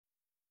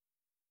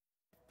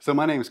So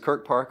my name is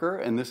Kirk Parker,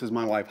 and this is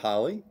my wife,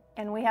 Holly.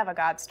 And we have a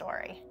God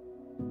story.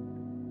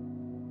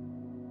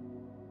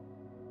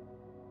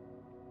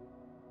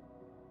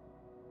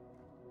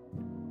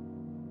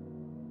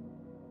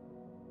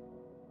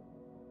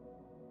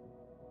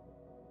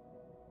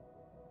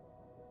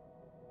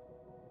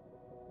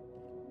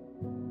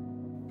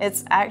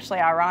 It's actually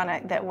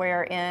ironic that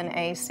we're in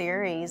a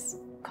series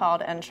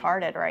called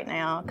Uncharted right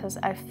now, because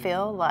I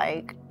feel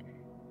like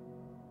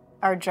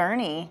our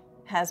journey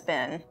has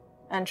been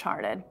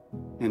uncharted.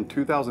 In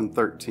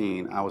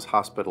 2013, I was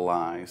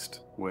hospitalized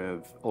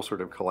with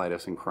ulcerative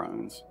colitis and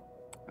Crohn's,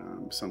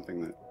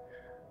 something that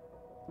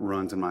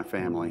runs in my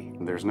family.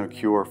 There's no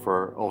cure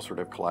for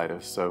ulcerative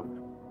colitis, so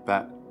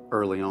that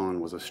early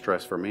on was a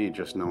stress for me,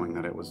 just knowing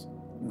that it was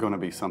going to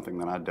be something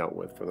that I dealt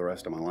with for the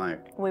rest of my life.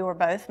 We were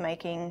both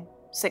making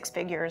six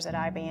figures at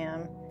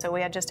IBM. So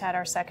we had just had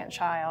our second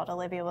child.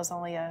 Olivia was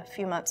only a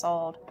few months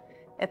old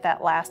at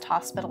that last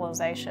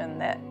hospitalization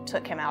that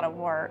took him out of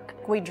work.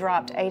 We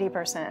dropped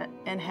 80%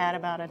 and had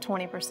about a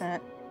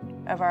 20%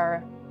 of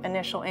our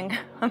initial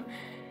income.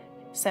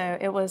 So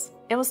it was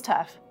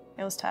tough.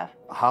 It was tough.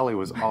 Holly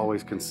was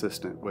always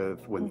consistent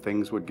with when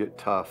things would get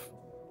tough,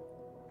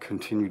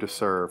 continue to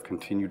serve,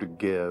 continue to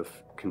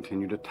give,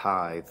 continue to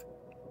tithe,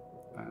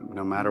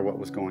 no matter what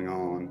was going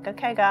on.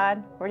 Okay,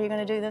 God, what are you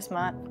going to do this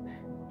month?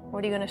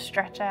 What are you going to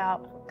stretch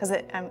out? Because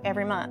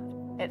every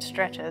month it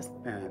stretches.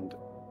 And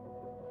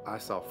I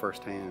saw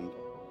firsthand,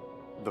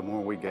 the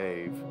more we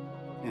gave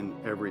in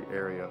every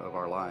area of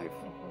our life,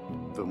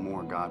 the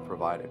more God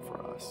provided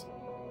for us.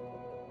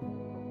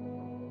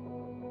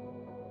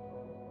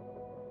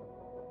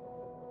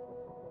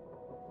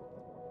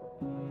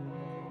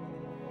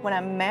 When I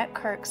met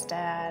Kirk's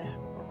dad,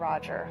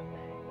 Roger,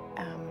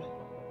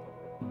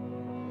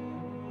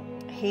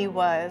 he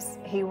was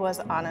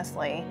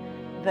honestly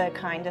the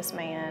kindest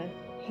man.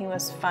 He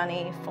was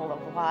funny, full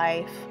of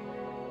life.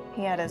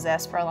 He had a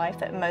zest for life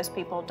that most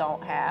people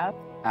don't have.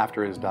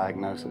 After his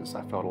diagnosis,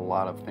 I felt a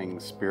lot of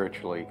things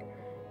spiritually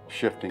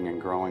shifting and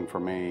growing for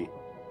me,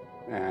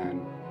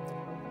 and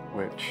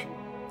which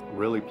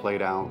really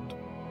played out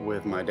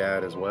with my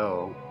dad as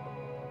well.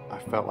 I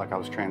felt like I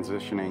was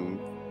transitioning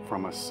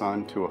from a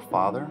son to a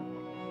father,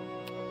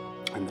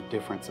 and the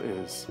difference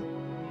is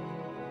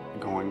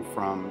going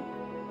from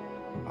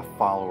a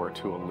follower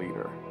to a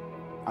leader.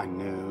 I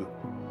knew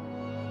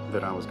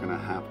that I was going to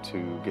have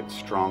to get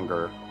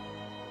stronger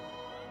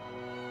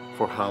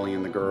for Holly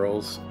and the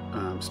girls,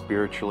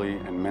 spiritually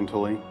and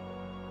mentally.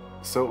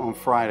 So on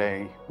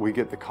Friday, we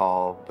get the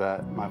call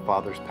that my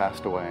father's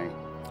passed away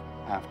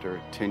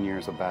after 10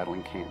 years of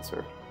battling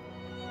cancer.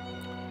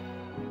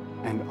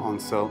 And on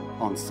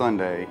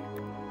Sunday,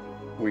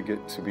 we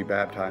get to be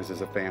baptized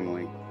as a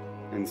family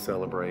and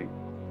celebrate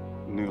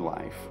new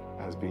life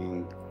as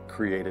being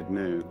created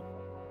new.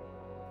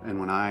 And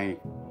when I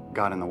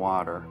got in the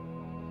water,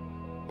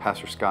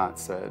 Pastor Scott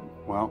said,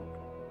 "Well,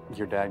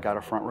 your dad got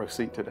a front row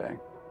seat today."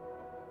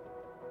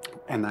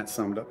 And that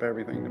summed up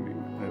everything to me.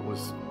 It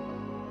was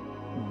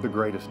the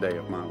greatest day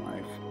of my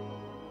life.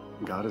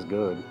 God is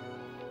good.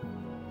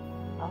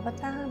 All the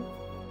time.